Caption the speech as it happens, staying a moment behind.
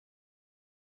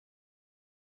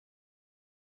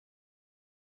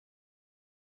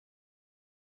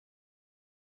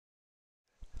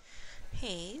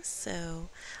Hey, so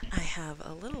I have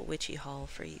a little witchy haul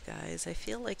for you guys. I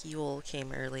feel like Yule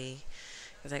came early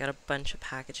because I got a bunch of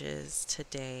packages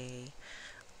today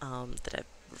that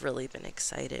I've really been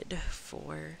excited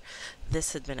for.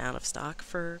 This had been out of stock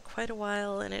for quite a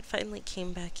while and it finally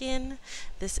came back in.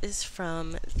 This is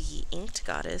from the Inked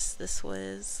Goddess. This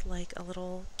was like a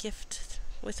little gift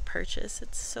with purchase.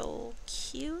 It's so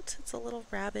cute. It's a little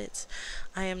rabbit.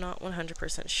 I am not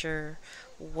 100% sure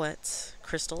what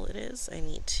crystal it is. I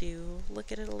need to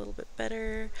look at it a little bit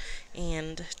better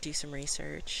and do some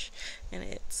research. And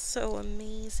it's so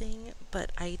amazing.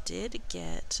 But I did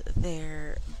get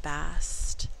their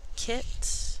Bast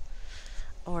kit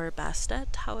or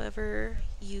Bastet, however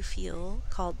you feel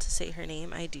called to say her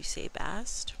name. I do say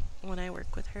Bast when I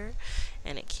work with her,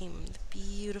 and it came with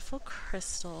beautiful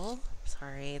crystal.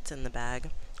 Sorry, it's in the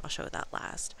bag. I'll show that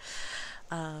last.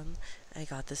 Um, I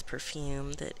got this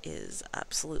perfume that is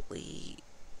absolutely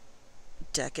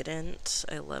decadent.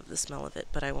 I love the smell of it,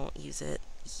 but I won't use it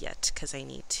yet because I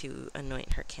need to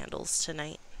anoint her candles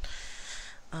tonight.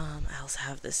 I also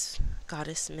have this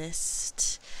goddess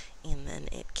mist, and then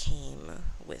it came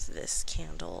with this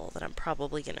candle that I'm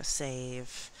probably going to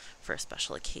save for a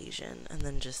special occasion and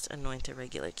then just anoint a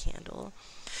regular candle.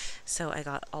 So I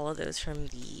got all of those from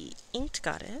the Inked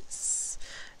Goddess.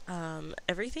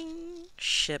 Everything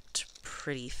shipped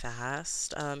pretty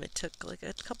fast. It took like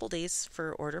a couple days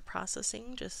for order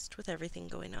processing, just with everything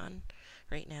going on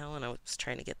right now, and I was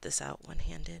trying to get this out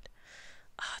one-handed.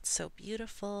 Oh, it's so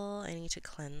beautiful. I need to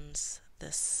cleanse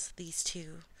these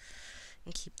two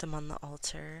and keep them on the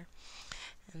altar.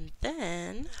 And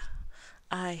then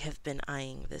I have been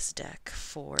eyeing this deck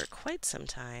for quite some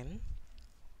time,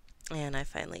 and I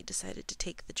finally decided to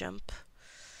take the jump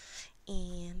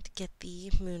and get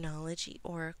the Moonology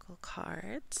Oracle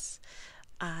cards.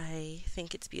 I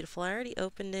think it's beautiful. I already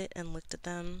opened it and looked at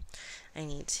them. I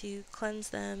need to cleanse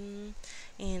them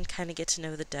and kind of get to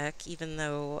know the deck, even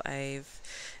though I've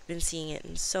been seeing it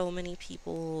in so many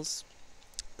people's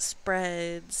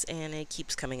spreads and it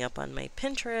keeps coming up on my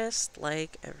Pinterest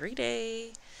like every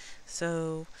day.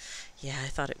 So, yeah, I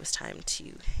thought it was time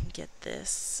to get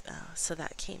this. So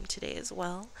that came today as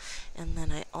well. And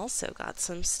then I also got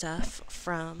some stuff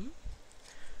from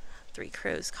Three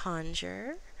Crows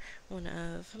Conjure, one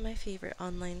of my favorite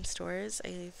online stores.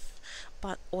 I've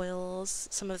bought oils,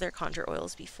 some of their conjure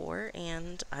oils before,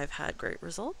 and I've had great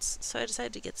results, so I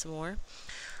decided to get some more.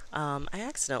 I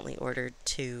accidentally ordered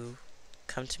two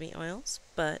Come To Me oils,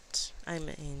 but I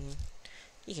mean,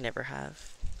 you can never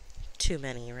have too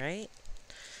many, right?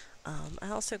 I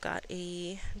also got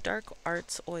a dark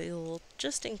arts oil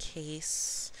just in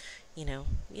case, you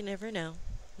never know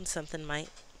when something might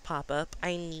pop up.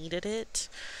 I needed it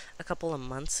a couple of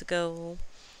months ago,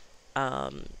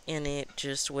 and it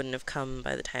just wouldn't have come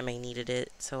by the time I needed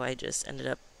it, so I just ended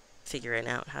up figuring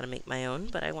out how to make my own,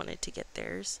 but I wanted to get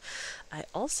theirs. I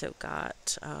also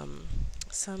got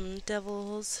some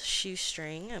Devil's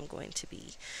Shoestring. I'm going to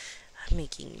be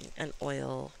making an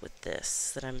oil with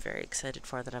this that I'm very excited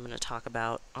for, that I'm going to talk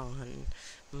about on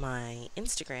my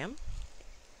Instagram.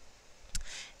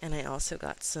 And I also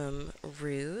got some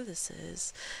rue. This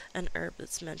is an herb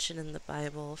that's mentioned in the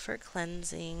Bible for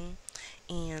cleansing.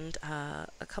 And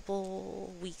a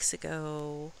couple weeks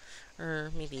ago,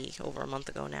 or maybe over a month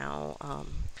ago now,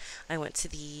 I went to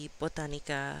the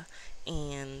Botanica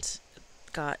and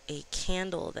got a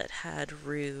candle that had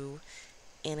rue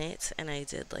in it, and I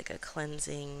did like a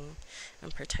cleansing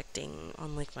and protecting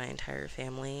on like my entire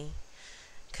family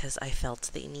because I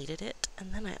felt they needed it.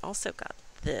 And then I also got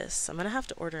this. I'm gonna have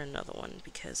to order another one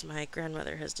because my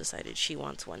grandmother has decided she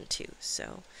wants one too.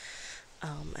 So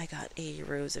I got a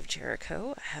Rose of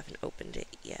Jericho. I haven't opened it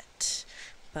yet,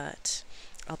 but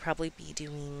I'll probably be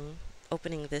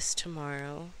opening this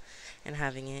tomorrow and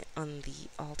having it on the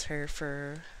altar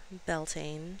for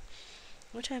Beltane,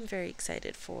 which I'm very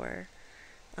excited for.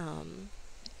 Um,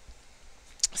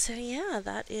 so yeah,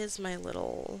 that is my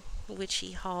little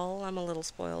witchy haul. I'm a little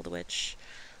spoiled witch.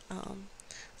 Um,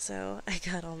 so I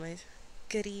got all my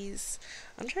goodies.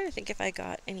 I'm trying to think if I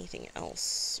got anything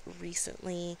else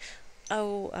recently.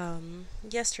 Oh,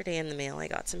 yesterday in the mail I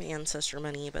got some ancestor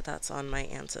money, but that's on my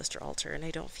ancestor altar, and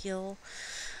I don't feel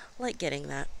like getting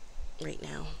that right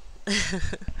now.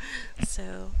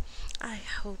 So I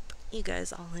hope you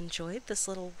guys all enjoyed this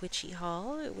little witchy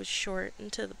haul. It was short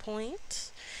and to the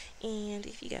point. And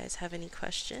if you guys have any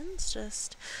questions,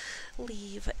 just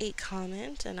leave a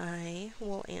comment and I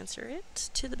will answer it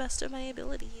to the best of my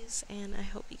abilities. And I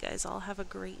hope you guys all have a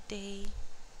great day.